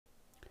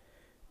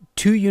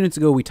2 units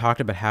ago, we talked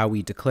about how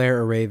we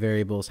declare array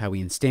variables, how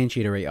we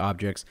instantiate array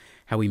objects,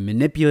 how we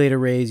manipulate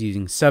arrays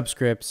using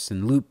subscripts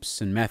and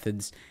loops and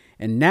methods.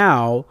 And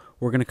now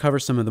we're going to cover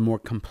some of the more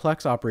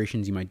complex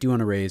operations you might do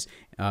on arrays,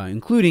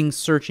 including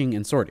searching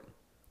and sorting.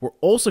 We're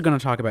also going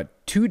to talk about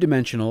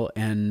 2-dimensional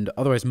and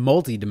otherwise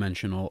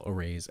multi-dimensional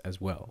arrays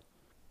as well.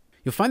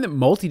 You'll find that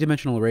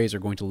multi-dimensional arrays are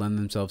going to lend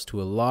themselves to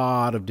a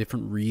lot of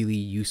different really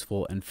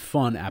useful and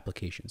fun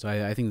applications.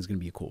 I think this is going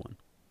to be a cool one.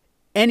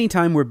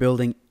 Anytime we're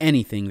building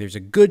anything, there's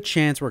a good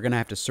chance we're going to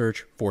have to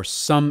search for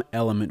some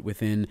element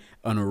within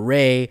an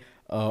array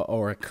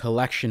or a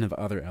collection of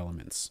other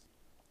elements.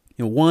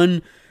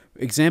 One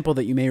example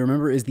that you may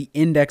remember is the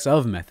index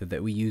of method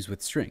that we use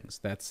with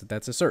strings. That's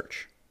a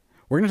search.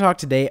 We're going to talk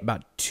today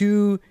about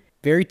 2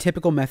 very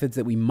typical methods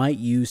that we might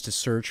use to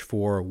search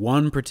for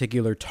one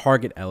particular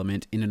target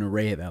element in an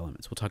array of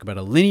elements. We'll talk about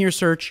a linear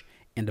search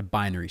and a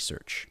binary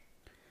search.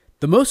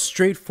 The most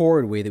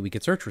straightforward way that we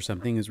could search for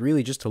something is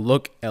really just to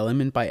look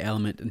element by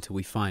element until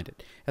we find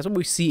it. That's what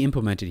we see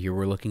implemented here.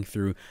 We're looking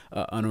through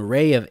an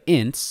array of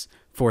ints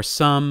for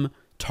some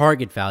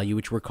target value,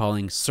 which we're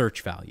calling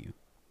search value.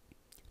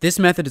 This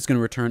method is going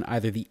to return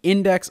either the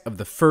index of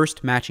the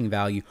first matching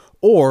value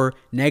or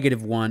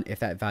 -1 if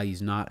that value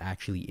is not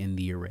actually in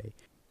the array.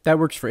 That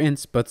works for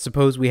ints, but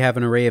suppose we have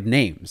an array of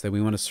names that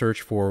we want to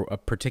search for a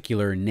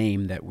particular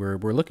name that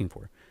we're looking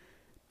for.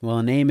 Well,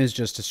 a name is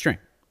just a string.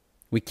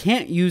 We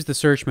can't use the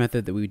search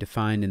method that we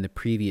defined in the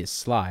previous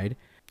slide,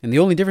 and the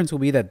only difference will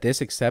be that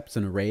this accepts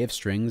an array of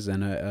strings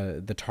and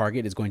the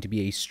target is going to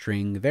be a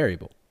string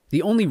variable.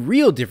 The only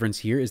real difference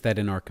here is that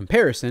in our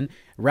comparison,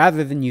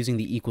 rather than using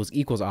the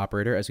equals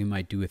operator as we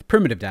might do with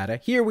primitive data,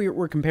 here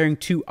we're comparing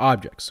 2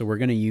 objects, so we're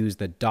going to use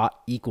the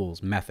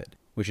 .equals method,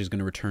 which is going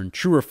to return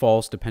true or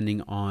false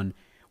depending on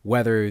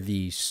whether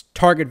the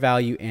target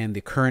value and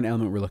the current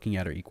element we're looking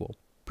at are equal.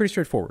 Pretty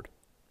straightforward.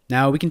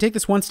 Now we can take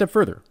this one step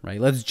further,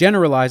 right? Let's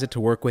generalize it to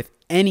work with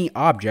any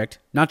object,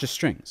 not just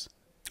strings.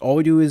 All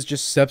we do is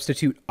just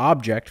substitute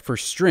object for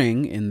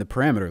string in the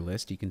parameter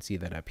list. You can see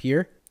that up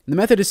here. And the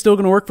method is still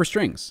going to work for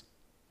strings.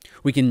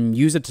 We can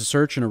use it to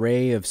search an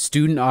array of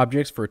student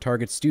objects for a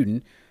target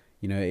student.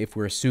 If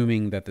we're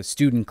assuming that the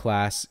student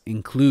class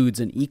includes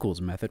an equals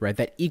method, right?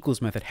 That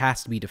equals method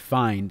has to be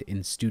defined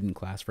in student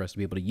class for us to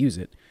be able to use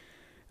it.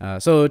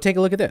 So take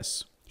a look at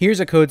this. Here's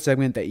a code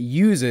segment that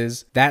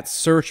uses that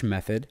search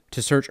method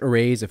to search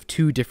arrays of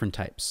 2 different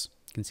types.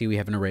 You can see we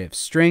have an array of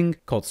string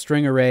called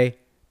string array.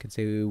 You can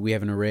see we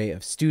have an array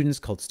of students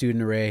called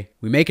student array.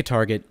 We make a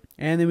target,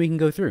 and then we can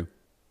go through.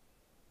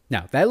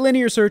 Now, that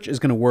linear search is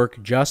going to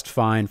work just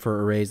fine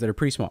for arrays that are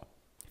pretty small,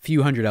 a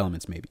few hundred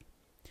elements maybe.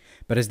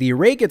 But as the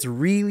array gets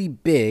really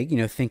big,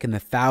 think in the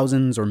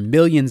thousands or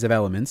millions of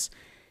elements,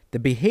 the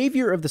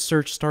behavior of the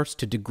search starts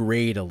to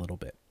degrade a little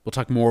bit. We'll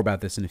talk more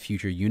about this in a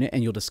future unit,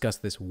 and you'll discuss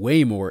this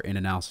way more in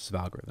analysis of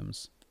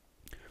algorithms.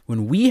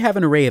 When we have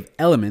an array of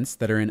elements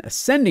that are in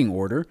ascending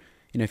order,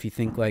 if you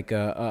think like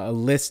a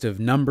list of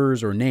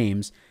numbers or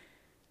names,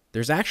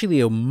 there's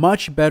actually a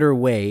much better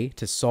way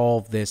to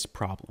solve this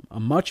problem, a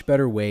much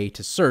better way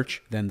to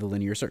search than the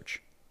linear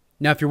search.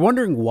 Now, if you're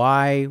wondering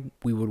why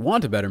we would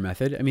want a better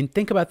method,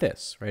 think about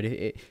this,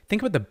 right?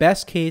 Think about the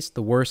best case,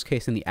 the worst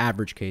case, and the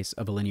average case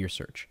of a linear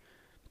search.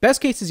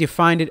 Best case is you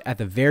find it at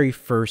the very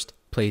first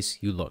place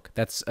you look.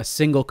 That's a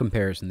single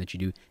comparison that you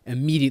do.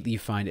 Immediately you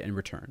find it and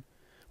return.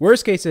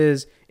 Worst case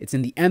is it's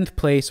in the nth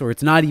place or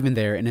it's not even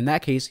there, and in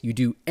that case, you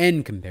do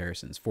n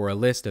comparisons for a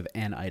list of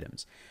n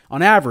items.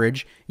 On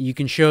average, you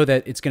can show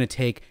that it's going to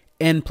take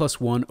n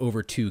plus 1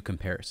 over 2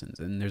 comparisons,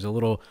 and there's a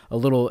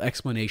little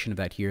explanation of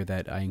that here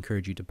that I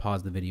encourage you to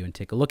pause the video and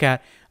take a look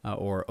at,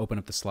 or open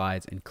up the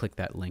slides and click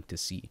that link to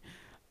see.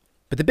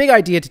 But the big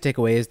idea to take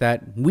away is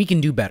that we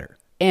can do better,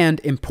 and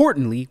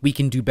importantly, we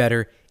can do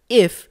better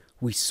if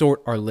we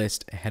sort our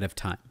list ahead of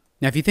time.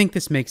 Now, if you think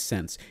this makes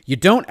sense, you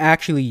don't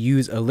actually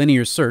use a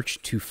linear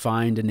search to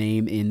find a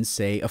name in,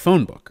 say, a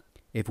phone book.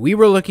 If we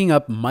were looking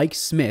up Mike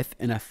Smith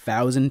in a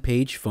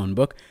 1,000-page phone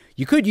book,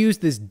 you could use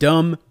this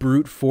dumb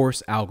brute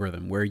force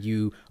algorithm where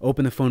you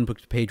open the phone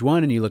book to page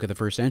 1 and you look at the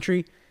first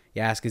entry.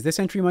 You ask, is this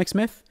entry Mike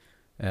Smith?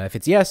 If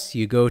it's yes,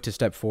 you go to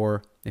step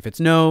 4. If it's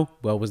no,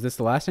 well, was this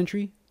the last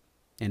entry?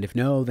 And if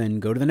no, then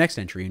go to the next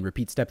entry and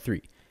repeat step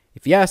 3.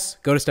 If yes,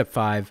 go to step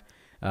 5.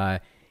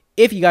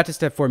 If you got to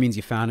step 4, it means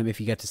you found him. If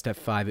you get to step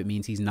 5, it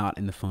means he's not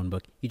in the phone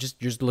book. You're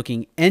just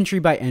looking entry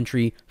by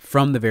entry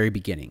from the very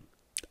beginning.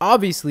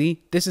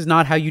 Obviously, this is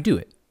not how you do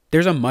it.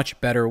 There's a much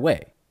better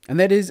way, and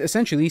that is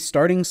essentially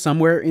starting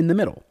somewhere in the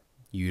middle.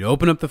 You'd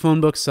open up the phone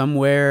book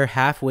somewhere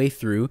halfway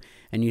through,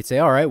 and you'd say,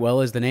 all right,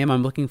 well, is the name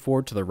I'm looking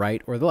for to the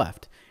right or the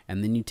left?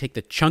 And then you'd take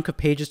the chunk of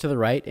pages to the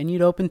right, and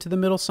you'd open to the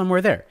middle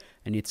somewhere there.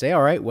 And you'd say,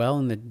 all right, well,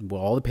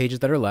 all the pages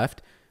that are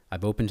left,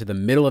 I've opened to the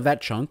middle of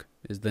that chunk.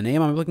 Is the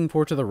name I'm looking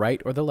for to the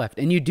right or the left?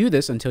 And you do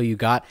this until you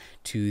got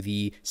to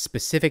the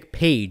specific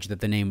page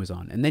that the name was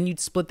on. And then you'd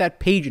split that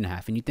page in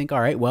half, and you'd think,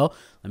 all right, well,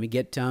 let me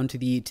get down to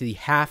the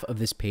half of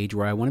this page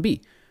where I want to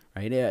be.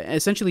 right?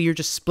 Essentially, you're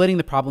just splitting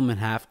the problem in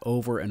half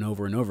over and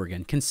over and over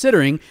again,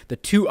 considering the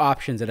two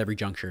options at every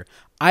juncture.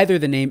 Either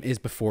the name is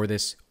before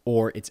this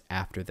or it's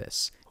after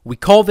this. We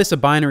call this a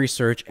binary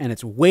search, and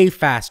it's way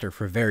faster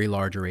for very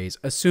large arrays,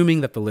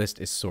 assuming that the list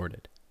is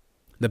sorted.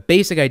 The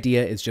basic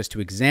idea is just to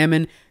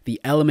examine the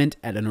element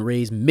at an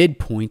array's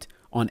midpoint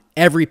on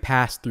every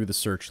pass through the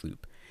search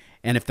loop.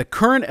 And if the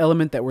current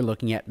element that we're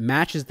looking at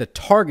matches the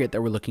target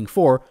that we're looking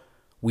for,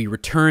 we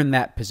return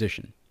that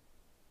position.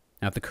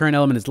 Now, if the current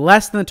element is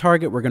less than the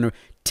target, we're going to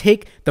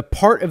take the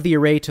part of the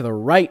array to the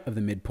right of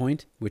the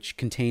midpoint, which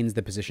contains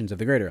the positions of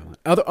the greater element.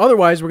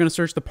 Otherwise, we're going to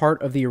search the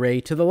part of the array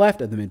to the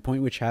left of the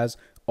midpoint, which has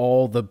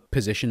all the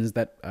positions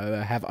that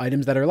have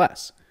items that are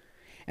less.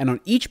 And on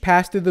each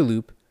pass through the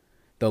loop,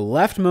 the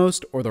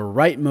leftmost or the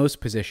rightmost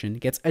position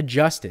gets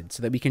adjusted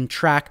so that we can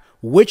track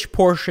which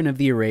portion of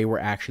the array we're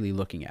actually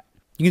looking at.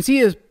 You can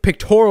see a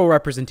pictorial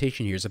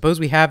representation here. Suppose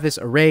we have this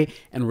array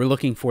and we're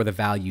looking for the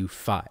value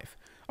 5.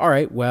 All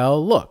right,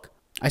 well, look.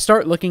 I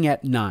start looking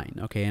at 9,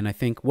 okay, and I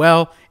think,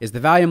 well, is the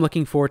value I'm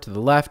looking for to the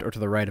left or to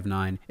the right of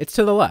 9? It's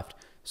to the left.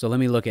 So let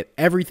me look at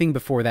everything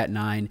before that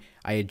 9.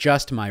 I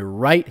adjust my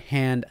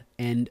right-hand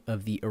end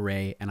of the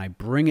array, and I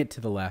bring it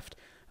to the left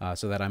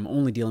so that I'm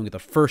only dealing with the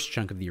first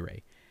chunk of the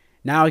array.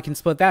 Now I can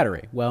split that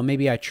array. Well,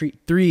 maybe I treat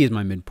 3 as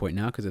my midpoint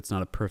now because it's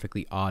not a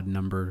perfectly odd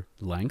number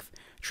length.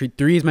 Treat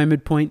 3 as my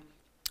midpoint.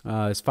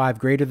 Is 5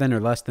 greater than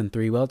or less than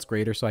 3? Well, it's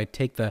greater, so I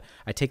take the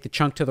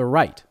chunk to the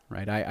right,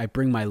 right? I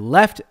bring my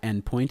left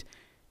endpoint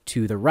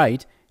to the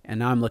right, and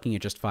now I'm looking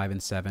at just 5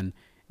 and 7.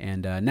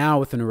 And now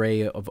with an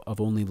array of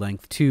only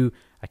length 2,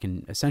 I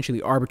can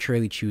essentially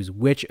arbitrarily choose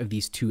which of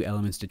these two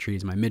elements to treat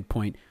as my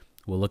midpoint.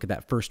 We'll look at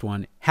that first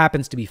one.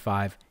 Happens to be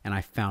 5, and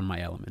I found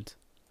my element.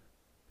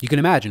 You can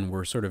imagine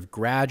we're sort of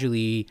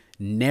gradually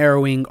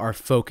narrowing our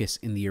focus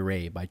in the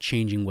array by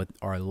changing what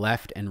our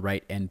left and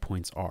right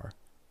endpoints are.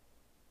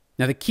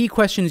 Now, the key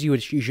questions you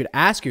should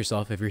ask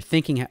yourself if you're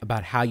thinking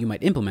about how you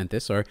might implement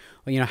this are,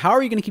 well, how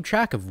are you going to keep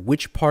track of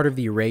which part of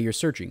the array you're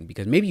searching?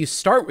 Because maybe you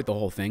start with the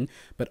whole thing,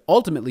 but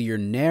ultimately you're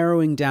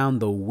narrowing down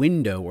the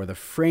window or the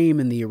frame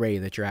in the array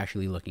that you're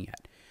actually looking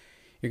at.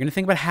 You're going to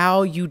think about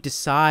how you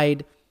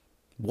decide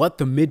what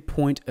the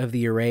midpoint of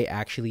the array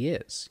actually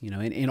is.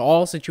 In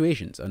all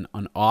situations,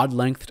 an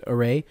odd-lengthed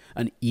array,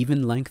 an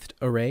even-lengthed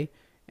array,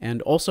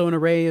 and also an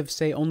array of,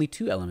 say, only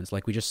 2 elements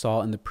like we just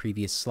saw in the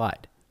previous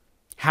slide.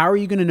 How are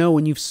you going to know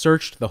when you've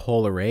searched the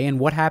whole array, and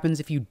what happens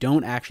if you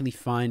don't actually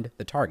find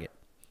the target?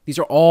 These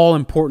are all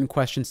important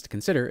questions to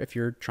consider if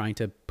you're trying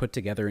to put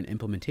together an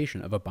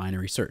implementation of a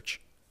binary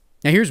search.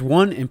 Now, here's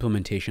one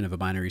implementation of a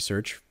binary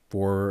search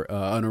for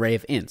an array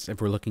of ints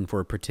if we're looking for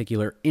a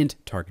particular int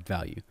target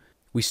value.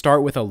 We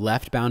start with a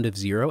left bound of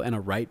 0 and a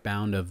right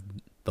bound of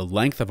the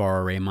length of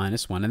our array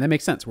minus 1, and that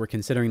makes sense. We're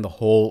considering the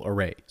whole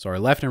array. So our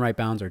left and right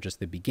bounds are just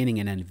the beginning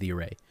and end of the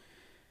array.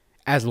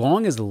 As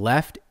long as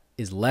left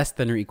is less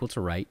than or equal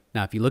to right.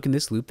 Now, if you look in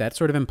this loop, that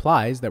sort of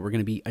implies that we're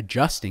going to be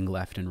adjusting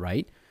left and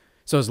right.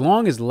 So as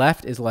long as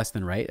left is less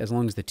than right, as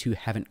long as the two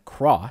haven't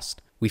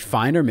crossed, we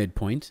find our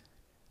midpoint.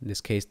 In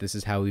this case, this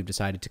is how we've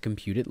decided to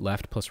compute it,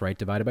 left plus right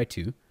divided by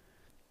 2.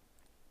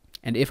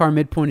 And if our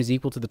midpoint is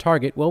equal to the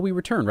target, well, we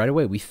return right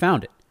away. We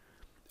found it.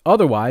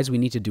 Otherwise, we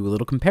need to do a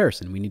little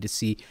comparison. We need to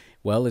see,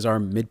 well, is our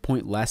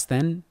midpoint less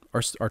than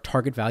our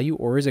target value,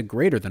 or is it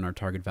greater than our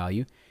target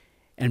value?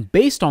 And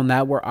based on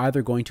that, we're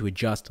either going to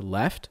adjust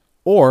left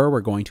or we're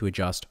going to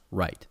adjust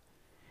right.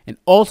 And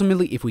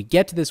ultimately, if we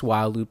get to this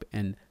while loop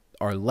and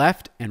our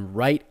left and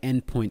right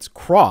endpoints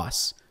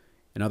cross,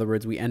 in other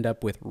words, we end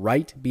up with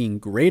right being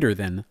greater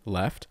than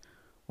left,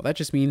 well, that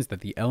just means that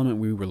the element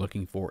we were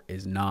looking for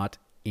is not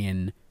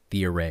in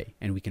the array,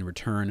 and we can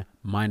return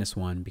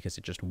 -1 because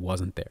it just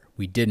wasn't there.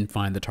 We didn't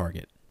find the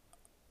target.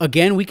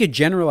 Again, we could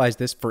generalize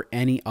this for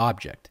any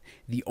object.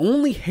 The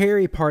only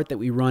hairy part that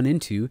we run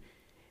into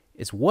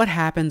is what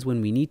happens when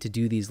we need to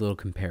do these little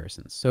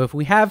comparisons. So if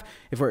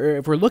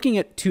we're looking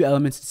at 2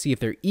 elements to see if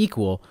they're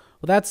equal,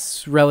 well,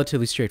 that's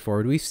relatively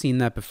straightforward. We've seen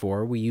that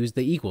before. We use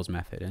the equals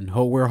method, and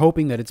we're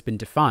hoping that it's been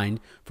defined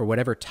for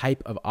whatever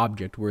type of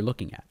object we're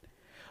looking at.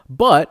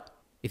 But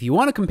if you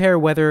want to compare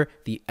whether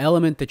the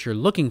element that you're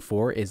looking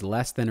for is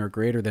less than or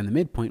greater than the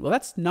midpoint, well,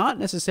 that's not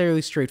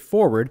necessarily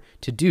straightforward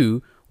to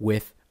do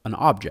with an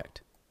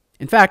object.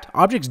 In fact,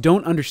 objects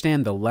don't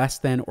understand the less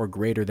than or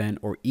greater than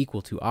or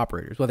equal to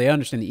operators. Well, they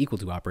understand the equal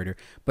to operator,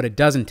 but it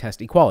doesn't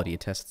test equality.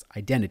 It tests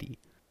identity.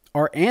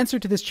 Our answer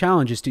to this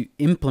challenge is to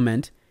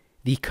implement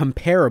the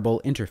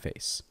comparable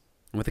interface.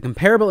 And what the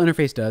comparable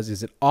interface does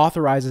is it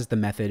authorizes the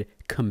method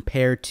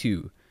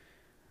compareTo,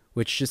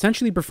 which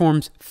essentially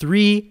performs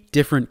 3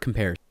 different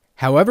comparisons.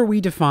 However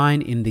we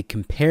define in the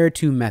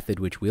compareTo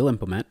method, which we'll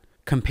implement,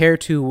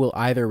 compareTo will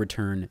either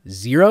return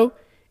 0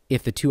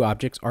 if the 2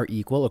 objects are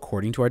equal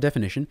according to our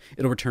definition.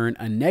 It'll return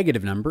a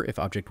negative number if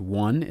object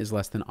 1 is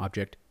less than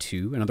object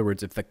 2. In other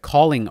words, if the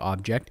calling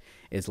object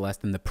is less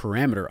than the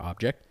parameter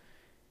object.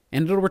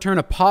 And it'll return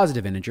a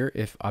positive integer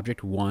if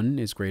object 1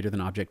 is greater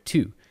than object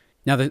 2.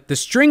 Now, the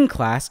string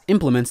class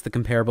implements the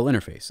comparable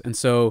interface. And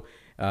so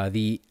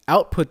the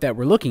output that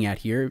we're looking at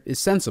here is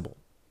sensible.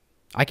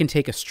 I can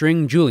take a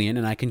string Julian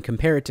and I can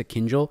compare it to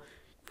Kinjal,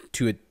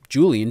 to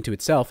Julian, to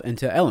itself, and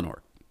to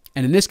Eleanor.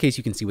 And in this case,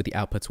 you can see what the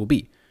outputs will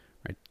be.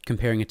 Right?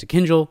 Comparing it to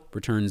Kinjal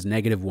returns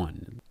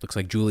 -1. It looks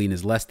like Julian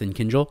is less than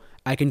Kinjal.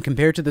 I can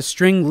compare it to the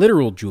string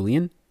literal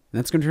Julian, and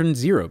that's going to turn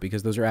 0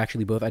 because those are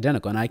actually both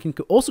identical. And I can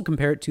also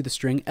compare it to the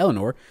string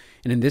Eleanor,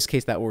 and in this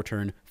case, that will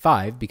return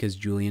 5 because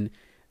Julian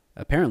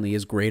apparently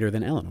is greater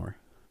than Eleanor.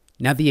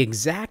 Now, the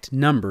exact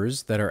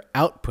numbers that are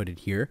outputted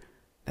here,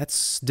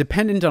 that's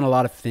dependent on a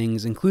lot of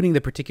things, including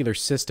the particular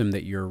system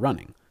that you're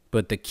running.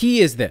 But the key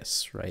is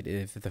this, right?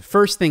 If the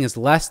first thing is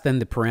less than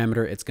the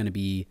parameter, it's going to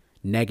be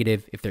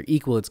negative. If they're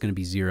equal, it's going to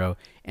be 0.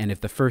 And if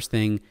the first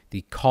thing,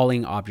 the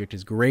calling object,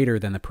 is greater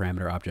than the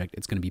parameter object,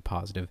 it's going to be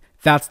positive.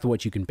 That's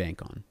what you can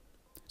bank on.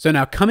 So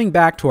now coming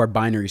back to our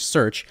binary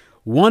search,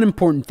 one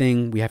important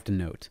thing we have to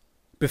note.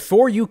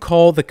 Before you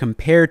call the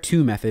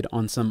compare_to method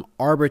on some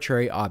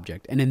arbitrary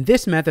object, and in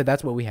this method,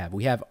 that's what we have.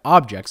 We have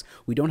objects.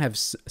 We don't have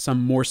some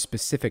more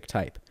specific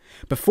type.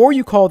 Before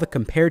you call the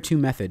compare_to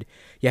method,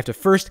 you have to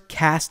first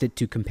cast it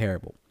to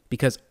comparable,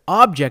 because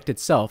object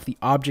itself, the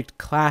object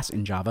class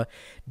in Java,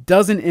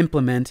 doesn't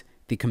implement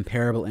the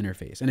comparable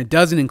interface, and it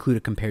doesn't include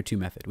a compare_to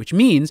method, which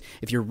means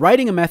if you're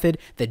writing a method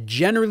that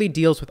generally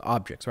deals with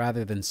objects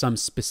rather than some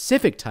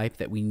specific type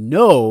that we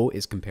know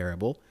is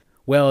comparable,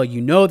 well, you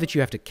know that you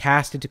have to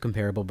cast it to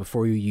comparable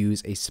before you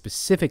use a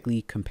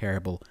specifically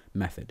comparable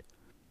method.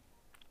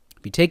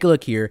 If you take a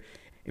look here,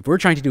 if we're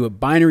trying to do a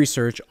binary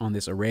search on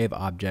this array of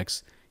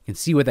objects, you can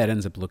see what that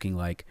ends up looking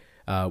like.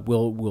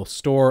 We'll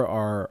store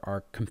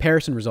our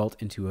comparison result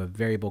into a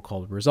variable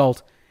called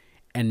result,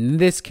 and in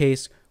this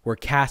case, we're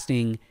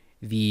casting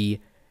the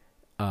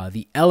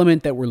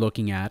element that we're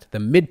looking at, the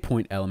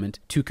midpoint element,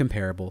 to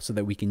comparable so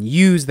that we can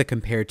use the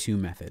compare_to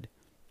method.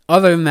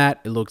 Other than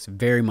that, it looks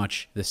very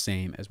much the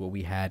same as what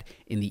we had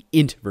in the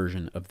int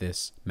version of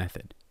this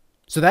method.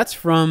 So that's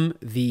from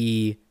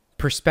the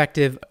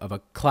perspective of a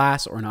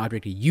class or an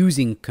object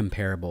using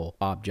comparable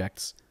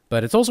objects,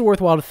 but it's also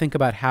worthwhile to think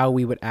about how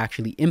we would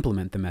actually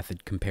implement the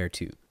method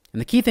compare_to. And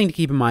the key thing to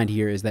keep in mind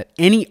here is that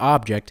any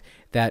object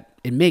that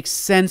it makes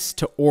sense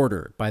to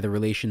order by the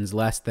relations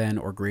less than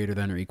or greater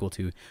than or equal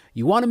to,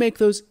 you want to make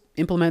those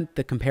implement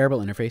the comparable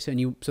interface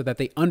and so that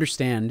they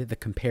understand the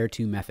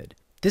compare_to method.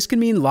 This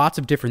can mean lots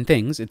of different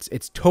things.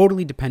 It's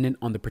totally dependent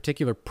on the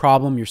particular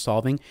problem you're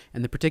solving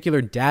and the particular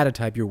data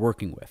type you're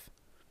working with.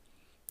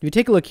 If you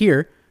take a look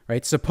here,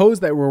 right, suppose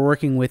that we're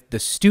working with the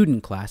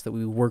student class that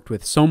we worked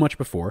with so much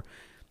before.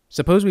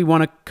 Suppose we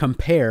want to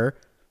compare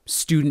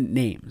student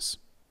names,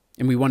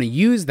 and we want to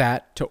use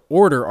that to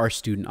order our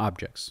student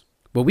objects.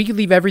 Well, we could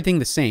leave everything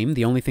the same.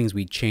 The only things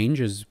we'd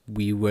change is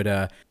we would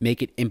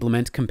make it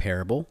implement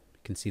comparable. You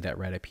can see that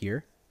right up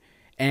here.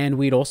 And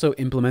we'd also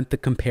implement the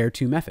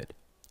compare_to method.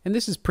 And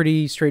this is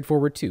pretty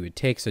straightforward too. It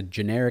takes a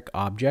generic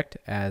object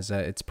as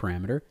its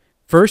parameter.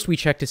 First, we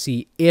check to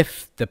see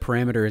if the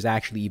parameter is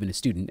actually even a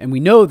student. And we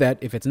know that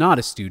if it's not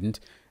a student,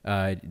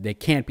 they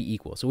can't be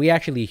equal. So we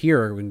actually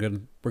here, we're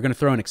going to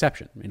throw an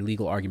exception, an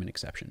illegal argument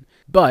exception.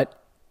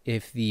 But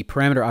if the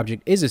parameter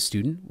object is a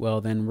student,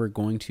 well, then we're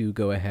going to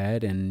go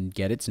ahead and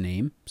get its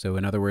name. So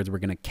in other words, we're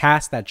going to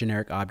cast that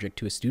generic object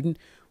to a student.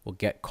 We'll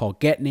call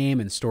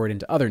getName and store it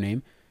into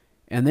otherName.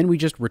 And then we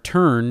just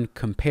return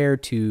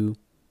compare_to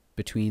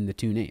between the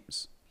two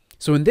names.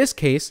 So in this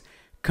case,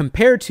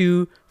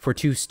 compare_to for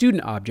two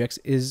student objects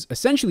is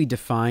essentially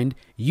defined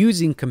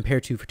using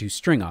compare_to for two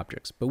string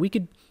objects. But we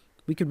could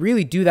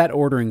really do that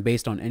ordering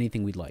based on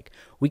anything we'd like.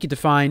 We could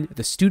define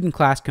the student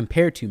class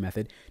compare_to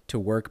method to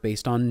work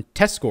based on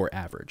test score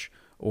average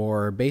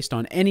or based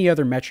on any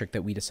other metric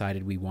that we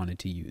decided we wanted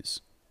to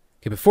use.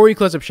 Okay, before you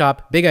close up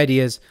shop, big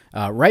ideas.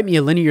 Write me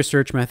a linear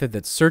search method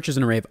that searches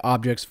an array of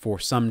objects for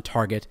some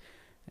target.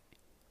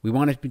 We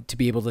want it to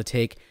be able to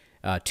take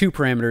two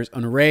parameters,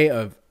 an array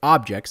of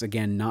objects,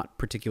 again, not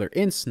particular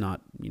ints,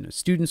 not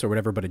students or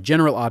whatever, but a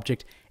general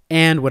object,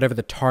 and whatever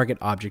the target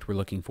object we're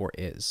looking for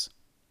is.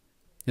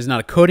 This is not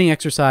a coding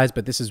exercise,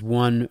 but this is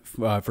one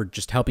for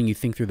just helping you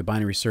think through the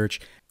binary search.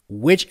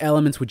 Which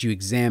elements would you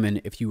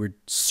examine if you were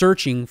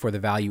searching for the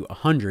value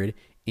 100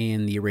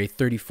 in the array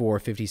 34,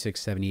 56,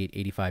 78,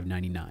 85,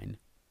 99?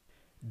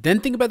 Then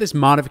think about this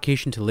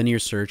modification to linear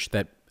search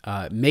that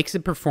makes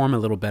it perform a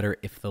little better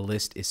if the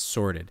list is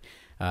sorted.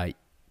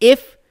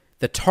 If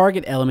the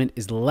target element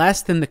is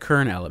less than the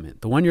current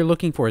element, the one you're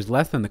looking for is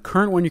less than the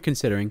current one you're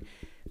considering,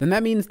 then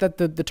that means that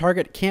the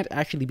target can't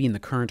actually be in the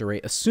current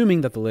array,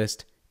 assuming that the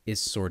list is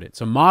sorted.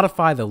 So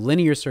modify the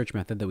linear search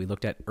method that we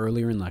looked at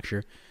earlier in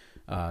lecture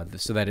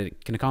so that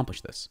it can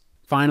accomplish this.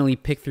 Finally,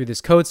 pick through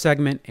this code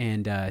segment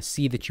and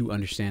see that you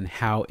understand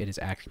how it is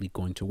actually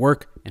going to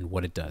work and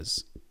what it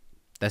does.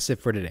 That's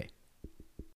it for today.